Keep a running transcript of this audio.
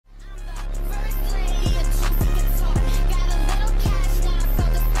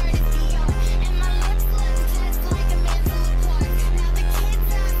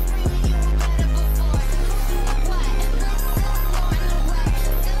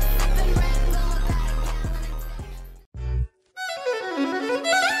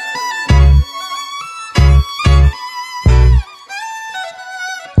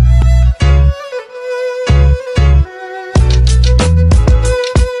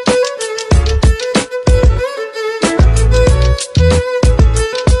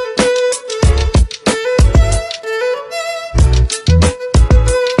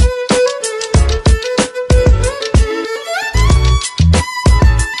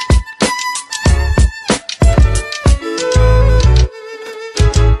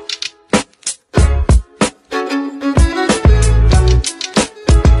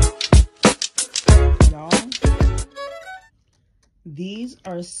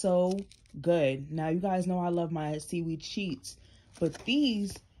are so good. Now, you guys know I love my seaweed sheets, but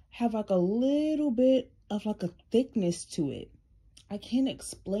these have like a little bit of like a thickness to it. I can't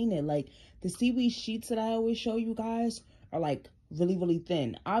explain it. Like, the seaweed sheets that I always show you guys are like really, really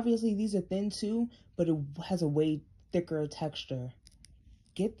thin. Obviously, these are thin too, but it has a way thicker texture.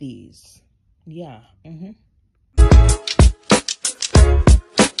 Get these. Yeah.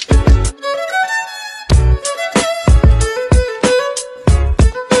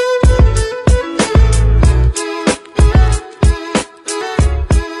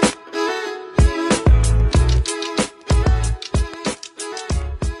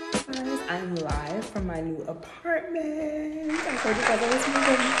 I'm live from my new apartment. I told you guys I was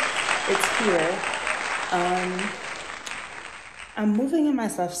moving. It's here. I'm moving in my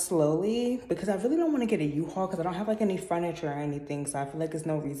stuff slowly because I really don't want to get a U-Haul because I don't have like any furniture or anything. So I feel like there's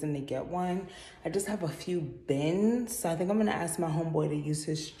no reason to get one. I just have a few bins. So I think I'm going to ask my homeboy to use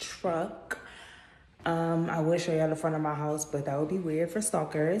his truck. I would show you the front of my house, but that would be weird for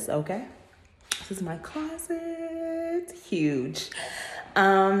stalkers. Okay. This is my closet. Huge.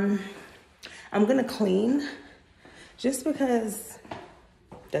 I'm gonna clean just because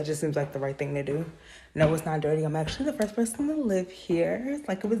that just seems like the right thing to do. No, it's not dirty. I'm actually the first person to live here. It's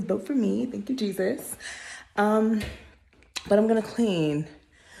like it was built for me. Thank you, Jesus. But I'm gonna clean,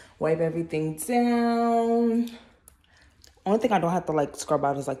 wipe everything down. Only thing I don't have to like scrub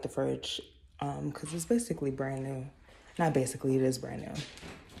out is like the fridge, because it's basically brand new. Not basically, it is brand new.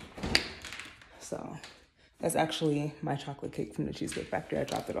 So that's actually my chocolate cake from the Cheesecake Factory. I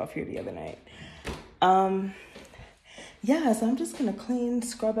dropped it off here the other night. Yeah, so I'm just gonna clean,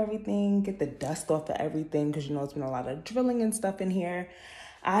 scrub everything, get the dust off of everything, because you know it's been a lot of drilling and stuff in here.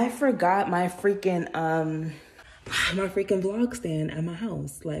 I forgot my freaking vlog stand at my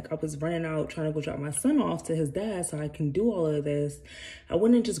house. Like, I was running out trying to go drop my son off to his dad so I can do all of this. I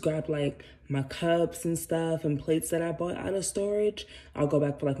went and just grabbed like my cups and stuff and plates that I bought out of storage. I'll go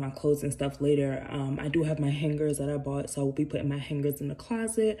back for like my clothes and stuff later. I do have my hangers that I bought, so I will be putting my hangers in the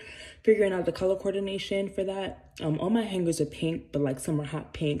closet, figuring out the color coordination for that. All my hangers are pink, but like some are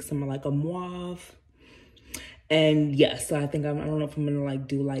hot pink, some are like a mauve. And yes, so I think I don't know if I'm gonna like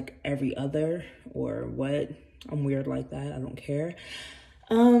do like every other or what. I'm weird like that. I don't care.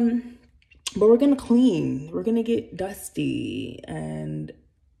 But we're gonna clean. We're gonna get dusty. And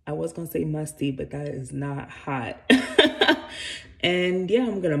I was gonna say musty, but that is not hot. And yeah,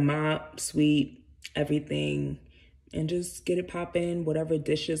 I'm gonna mop, sweep everything and just get it popping. Whatever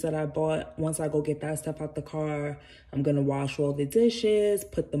dishes that I bought, once I go get that stuff out the car, I'm gonna wash all the dishes,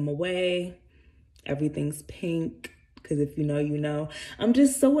 put them away. Everything's pink. Because if you know, you know. I'm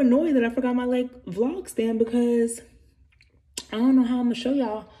just so annoyed that I forgot my like vlog stand because I don't know how I'm gonna show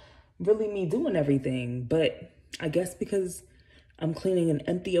y'all really me doing everything. But I guess because I'm cleaning an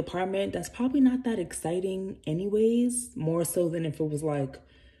empty apartment, that's probably not that exciting anyways. More so than if it was like,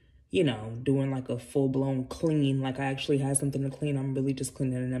 you know, doing like a full-blown clean. Like I actually had something to clean. I'm really just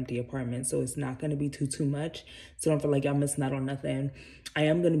cleaning an empty apartment. So it's not going to be too much. So don't feel like y'all missing out on nothing. I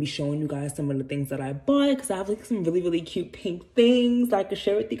am going to be showing you guys some of the things that I bought. Because I have like some really, really cute pink things that I can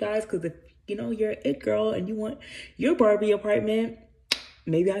share with you guys. Because if, you know, you're an it girl and you want your Barbie apartment,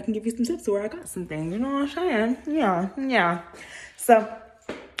 maybe I can give you some tips where I got some things. You know what I'm saying? Yeah. So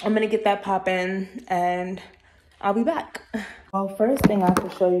I'm going to get that popping and I'll be back. Well, first thing I have to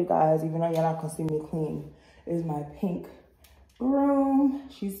show you guys, even though you're not gonna see me clean, is my pink broom.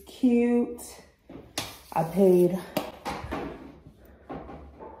 She's cute. I paid,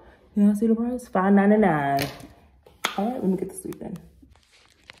 you want to see the price? $5.99. All right, let me get to sleeping.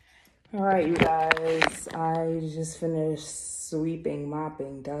 All right, you guys, I just finished sweeping,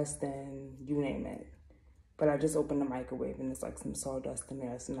 mopping, dusting, you name it. But I just opened the microwave and there's like some sawdust in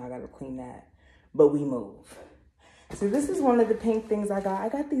there, so now I gotta clean that. But we move. So this is one of the pink things I got. I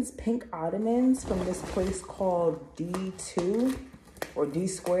got these pink ottomans from this place called D2 or D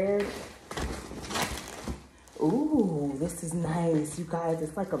squared. Ooh, this is nice, you guys.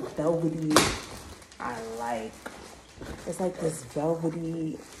 It's like a velvety, it's like this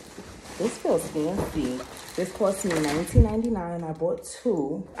velvety, this feels fancy. This cost me $19.99. I bought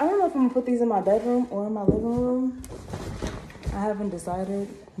two. I don't know if I'm gonna put these in my bedroom or in my living room. I haven't decided,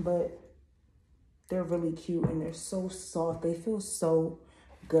 but they're really cute and they're so soft. They feel so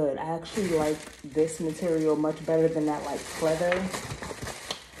good. I actually like this material much better than that like pleather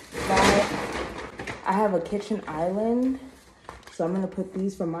vibe. I have a kitchen island, so I'm gonna put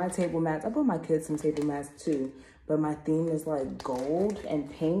these for my table mats. I bought my kids some table mats too, but my theme is like gold and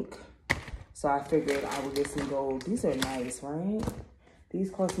pink. So I figured I would get some gold. These are nice, right? These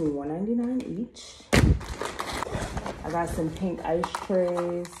cost me $1.99 each. I I got some pink ice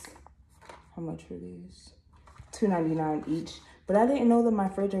trays. How much were these? $2.99 each. But I didn't know that my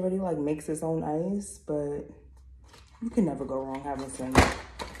fridge already like makes its own ice, but you can never go wrong having some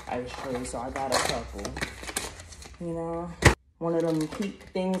ice trays, so I got a couple. You know, one of them keep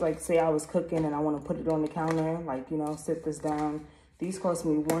things, like say I was cooking and I want to put it on the counter, like, you know, sit this down. These cost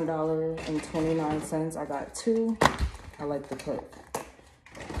me $1.29. I got two. I like to cook.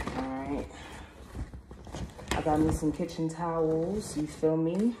 All right. I got me some kitchen towels, you feel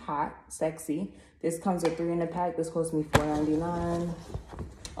me? Hot, sexy. This comes with 3 in a pack. This cost me $4.99.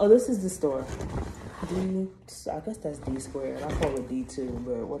 Oh, this is the store. I guess that's D squared. I call it D2,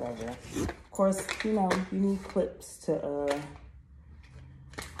 but whatever. Of course, you know, you need clips to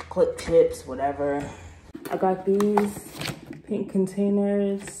clip chips, whatever. I got these pink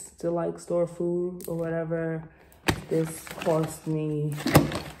containers to like store food or whatever. This cost me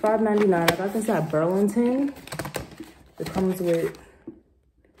 $5.99. I got this at Burlington. It comes with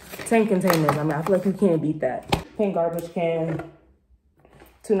 10 containers. I mean, I feel like you can't beat that. Pink garbage can,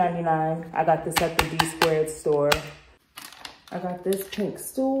 $2.99. I got this at the D squared store. I got this pink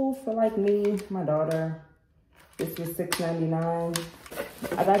stool for like me, my daughter. This was $6.99.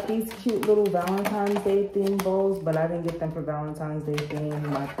 I got these cute little Valentine's Day themed bowls, but I didn't get them for Valentine's Day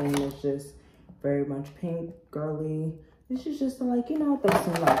theme. My theme is just very much pink, girly. This is just to like, you know, throw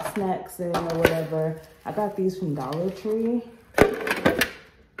some like snacks in or whatever. I got these from Dollar Tree.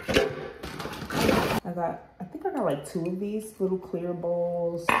 I think I got like 2 of these little clear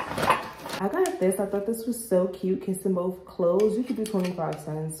bowls. I got this. I thought this was so cute. Kiss them both closed. You could do 25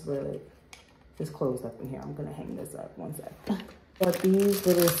 cents, but it's closed up in here. I'm gonna hang this up. One sec. Got these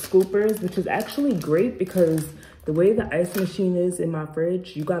little scoopers, which is actually great because the way the ice machine is in my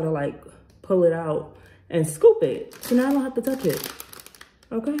fridge, you gotta like pull it out and scoop it. So now I don't have to touch it.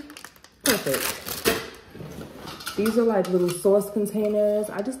 Okay, perfect. These are like little sauce containers.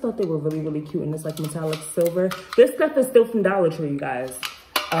 I just thought they were really, really cute in this like metallic silver. This stuff is still from Dollar Tree, you guys.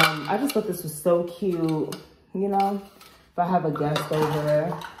 I just thought this was so cute, you know, if I have a guest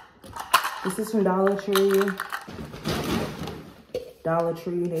over. This is from Dollar Tree. Dollar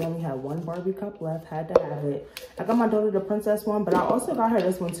Tree, they only had 1 Barbie cup left, had to have it. I got my daughter the princess one, but I also got her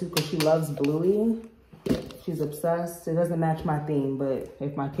this one too because she loves Bluey. She's obsessed. It doesn't match my theme, but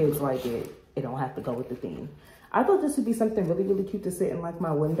if my kids like it, it don't have to go with the theme. I thought this would be something really, really cute to sit in like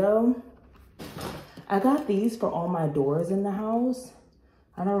my window. I got these for all my doors in the house.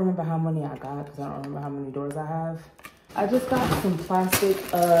 I don't remember how many I got because I don't remember how many doors I have. I just got some plastic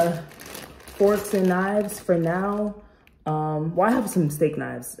forks and knives for now. Well, I have some steak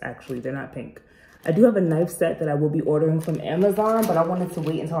knives, actually. They're not pink. I do have a knife set that I will be ordering from Amazon, but I wanted to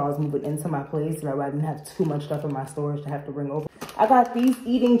wait until I was moving into my place so that I didn't have too much stuff in my storage to have to bring over. I got these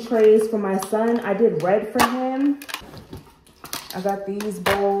eating trays for my son. I did red for him. I got these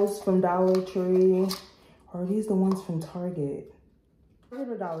bowls from Dollar Tree. Or are these the ones from Target? Where's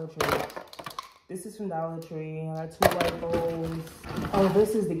the Dollar Tree? This is from Dollar Tree. I got 2 white bowls. Oh,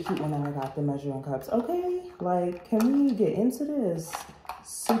 this is the cute one that I got, the measuring cups. Okay, like, can we get into this?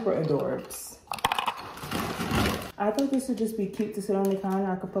 Super adorbs. I thought this would just be cute to sit on the counter.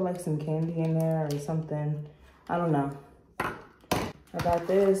 I could put like some candy in there or something. I don't know. I got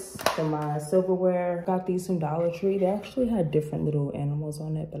this for my silverware. Got these from Dollar Tree. They actually had different little animals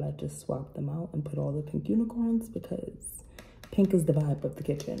on it, but I just swapped them out and put all the pink unicorns because pink is the vibe of the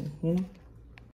kitchen, you know?